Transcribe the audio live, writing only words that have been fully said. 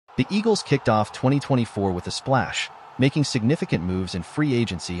The Eagles kicked off 2024 with a splash, making significant moves in free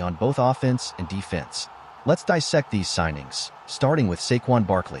agency on both offense and defense. Let's dissect these signings, starting with Saquon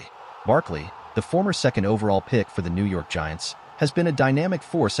Barkley. Barkley, the former second overall pick for the New York Giants, has been a dynamic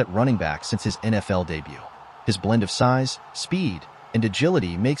force at running back since his NFL debut. His blend of size, speed, and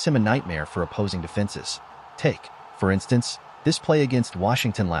agility makes him a nightmare for opposing defenses. Take, for instance, this play against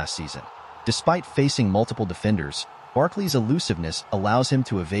Washington last season. Despite facing multiple defenders, Barkley's elusiveness allows him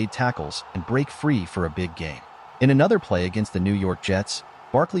to evade tackles and break free for a big gain. In another play against the New York Jets,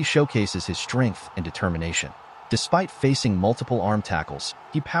 Barkley showcases his strength and determination. Despite facing multiple arm tackles,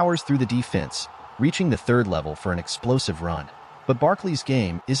 he powers through the defense, reaching the third level for an explosive run. But Barkley's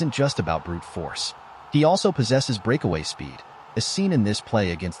game isn't just about brute force. He also possesses breakaway speed, as seen in this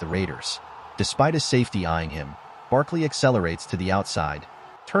play against the Raiders. Despite a safety eyeing him, Barkley accelerates to the outside,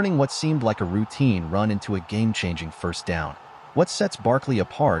 turning what seemed like a routine run into a game-changing first down. What sets Barkley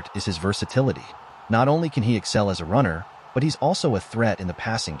apart is his versatility. Not only can he excel as a runner, but he's also a threat in the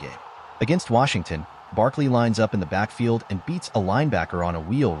passing game. Against Washington, Barkley lines up in the backfield and beats a linebacker on a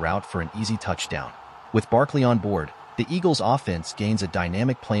wheel route for an easy touchdown. With Barkley on board, the Eagles' offense gains a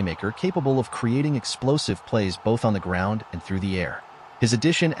dynamic playmaker capable of creating explosive plays both on the ground and through the air. His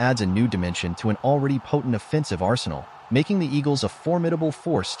addition adds a new dimension to an already potent offensive arsenal, making the Eagles a formidable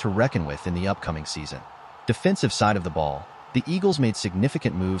force to reckon with in the upcoming season. Defensive side of the ball, the Eagles made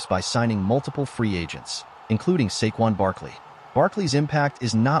significant moves by signing multiple free agents, including Saquon Barkley. Barkley's impact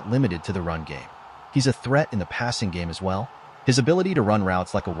is not limited to the run game. He's a threat in the passing game as well. His ability to run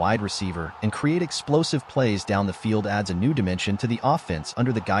routes like a wide receiver and create explosive plays down the field adds a new dimension to the offense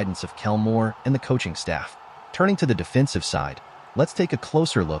under the guidance of Kellen Moore and the coaching staff. Turning to the defensive side, let's take a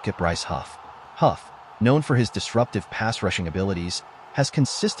closer look at Bryce Huff. Huff, known for his disruptive pass rushing abilities, has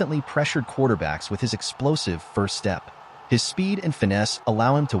consistently pressured quarterbacks with his explosive first step. His speed and finesse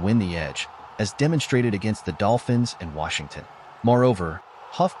allow him to win the edge, as demonstrated against the Dolphins and Washington. Moreover,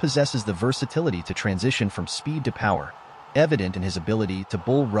 Huff possesses the versatility to transition from speed to power, evident in his ability to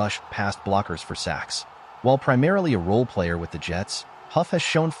bull rush past blockers for sacks. While primarily a role player with the Jets, Huff has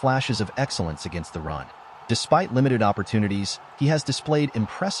shown flashes of excellence against the run. Despite limited opportunities, he has displayed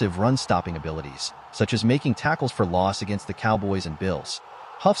impressive run-stopping abilities, such as making tackles for loss against the Cowboys and Bills.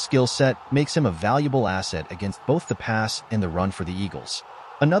 Huff's skill set makes him a valuable asset against both the pass and the run for the Eagles.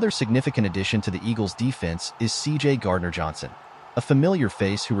 Another significant addition to the Eagles' defense is C.J. Gardner-Johnson, a familiar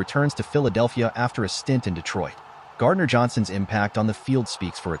face who returns to Philadelphia after a stint in Detroit. Gardner-Johnson's impact on the field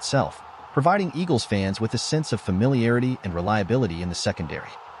speaks for itself, providing Eagles fans with a sense of familiarity and reliability in the secondary.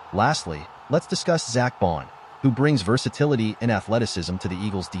 Lastly, let's discuss Zack Baun, who brings versatility and athleticism to the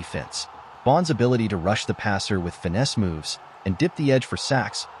Eagles' defense. Baun's ability to rush the passer with finesse moves and dip the edge for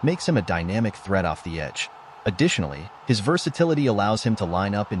sacks makes him a dynamic threat off the edge. Additionally, his versatility allows him to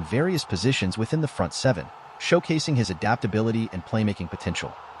line up in various positions within the front seven, showcasing his adaptability and playmaking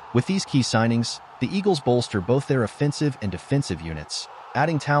potential. With these key signings, the Eagles bolster both their offensive and defensive units,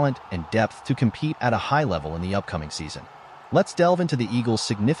 adding talent and depth to compete at a high level in the upcoming season. Let's delve into the Eagles'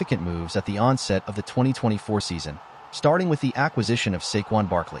 significant moves at the onset of the 2024 season, starting with the acquisition of Saquon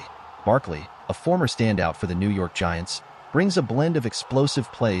Barkley. Barkley, a former standout for the New York Giants, brings a blend of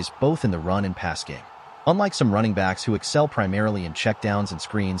explosive plays both in the run and pass game. Unlike some running backs who excel primarily in checkdowns and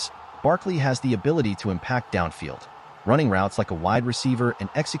screens, Barkley has the ability to impact downfield, running routes like a wide receiver and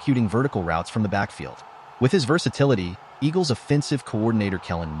executing vertical routes from the backfield. With his versatility, Eagles offensive coordinator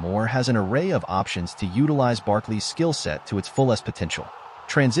Kellen Moore has an array of options to utilize Barkley's skill set to its fullest potential.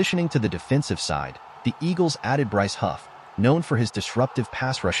 Transitioning to the defensive side, the Eagles added Bryce Huff, known for his disruptive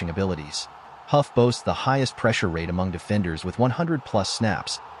pass rushing abilities. Huff boasts the highest pressure rate among defenders with 100-plus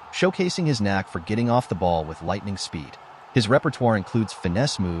snaps, showcasing his knack for getting off the ball with lightning speed. His repertoire includes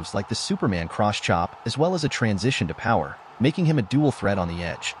finesse moves like the Superman cross-chop as well as a transition to power, making him a dual threat on the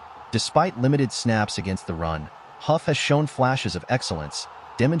edge. Despite limited snaps against the run, Huff has shown flashes of excellence,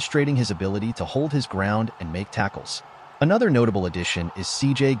 demonstrating his ability to hold his ground and make tackles. Another notable addition is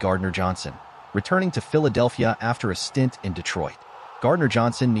C.J. Gardner-Johnson, returning to Philadelphia after a stint in Detroit.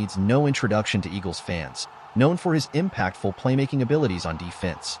 Gardner-Johnson needs no introduction to Eagles fans, known for his impactful playmaking abilities on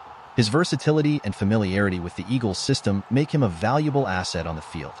defense. His versatility and familiarity with the Eagles system make him a valuable asset on the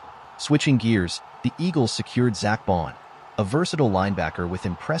field. Switching gears, the Eagles secured Zack Baun, a versatile linebacker with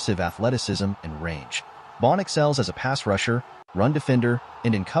impressive athleticism and range. Baun excels as a pass rusher, run defender,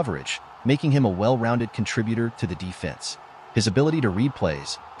 and in coverage, making him a well-rounded contributor to the defense. His ability to read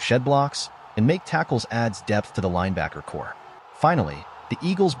plays, shed blocks, and make tackles adds depth to the linebacker core. Finally, the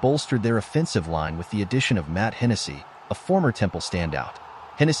Eagles bolstered their offensive line with the addition of Matt Hennessy, a former Temple standout.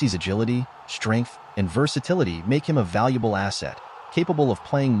 Hennessy's agility, strength, and versatility make him a valuable asset, capable of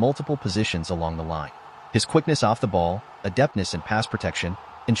playing multiple positions along the line. His quickness off the ball, adeptness in pass protection,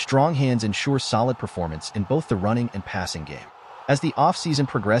 and strong hands ensure solid performance in both the running and passing game. As the offseason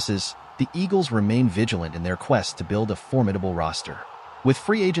progresses, the Eagles remain vigilant in their quest to build a formidable roster. With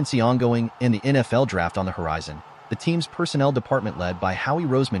free agency ongoing and the NFL draft on the horizon, the team's personnel department led by Howie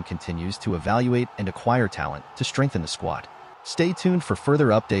Roseman continues to evaluate and acquire talent to strengthen the squad. Stay tuned for further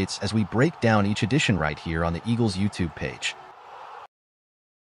updates as we break down each edition right here on the Eagles YouTube page.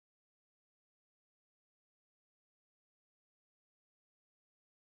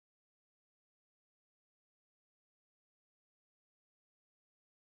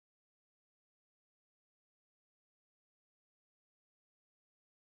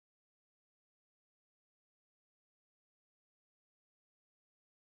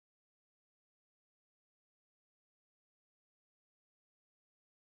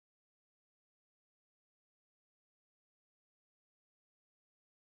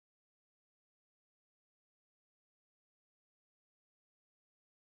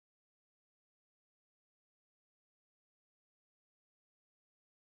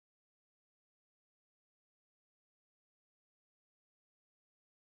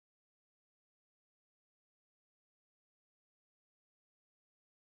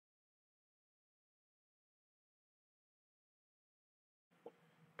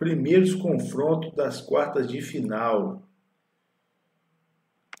 Primeiros confrontos das quartas de final.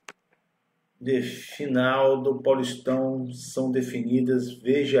 De final do Paulistão são definidas,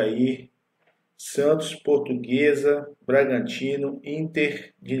 veja aí, Santos, Portuguesa, Bragantino,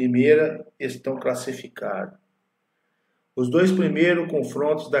 Inter de Limeira estão classificados. Os dois primeiros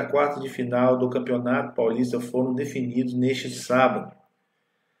confrontos da quarta de final do Campeonato Paulista foram definidos neste sábado.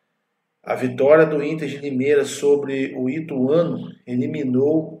 A vitória do Inter de Limeira sobre o Ituano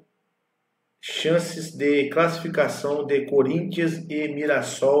eliminou chances de classificação de Corinthians e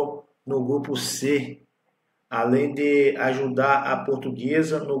Mirassol no grupo C, além de ajudar a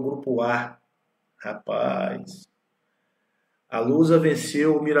Portuguesa no grupo A. Rapaz, a Lusa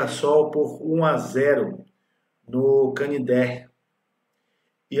venceu o Mirassol por 1-0 no Canindé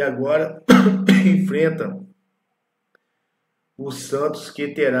e agora enfrenta o Santos, que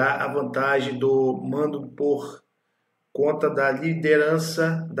terá a vantagem do mando por conta da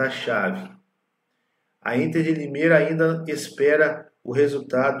liderança da chave. A Inter de Limeira ainda espera o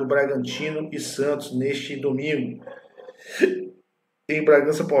resultado do Bragantino e Santos neste domingo em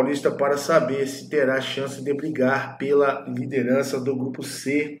Bragança Paulista para saber se terá chance de brigar pela liderança do grupo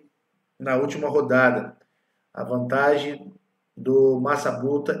C na última rodada. A vantagem do Massa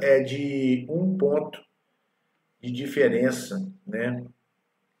Bruta é de 1 ponto de diferença, né?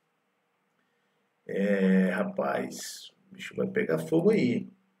 Rapaz, o bicho vai pegar fogo aí.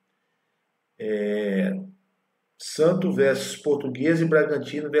 Santos versus Portuguesa e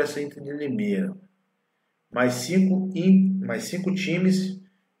Bragantino versus Inter de Limeira. Mais cinco times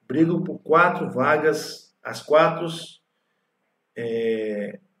brigam por 4 vagas, as quartas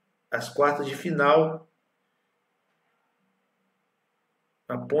de final.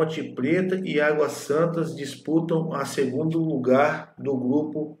 A Ponte Preta e Águas Santas disputam o segundo lugar do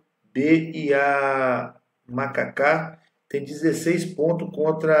grupo B e a Macacá tem 16 pontos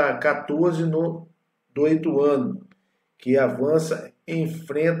contra 14 do Ituano, que avança e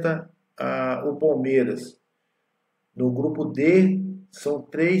enfrenta o Palmeiras. No grupo D, são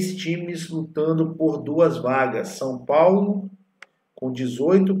 3 times lutando por 2 vagas. São Paulo com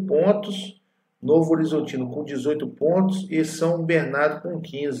 18 pontos, Novo Horizontino com 18 pontos e São Bernardo com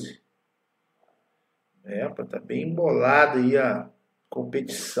 15. Tá bem embolada aí a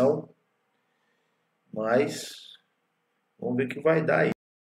competição, mas vamos ver o que vai dar aí.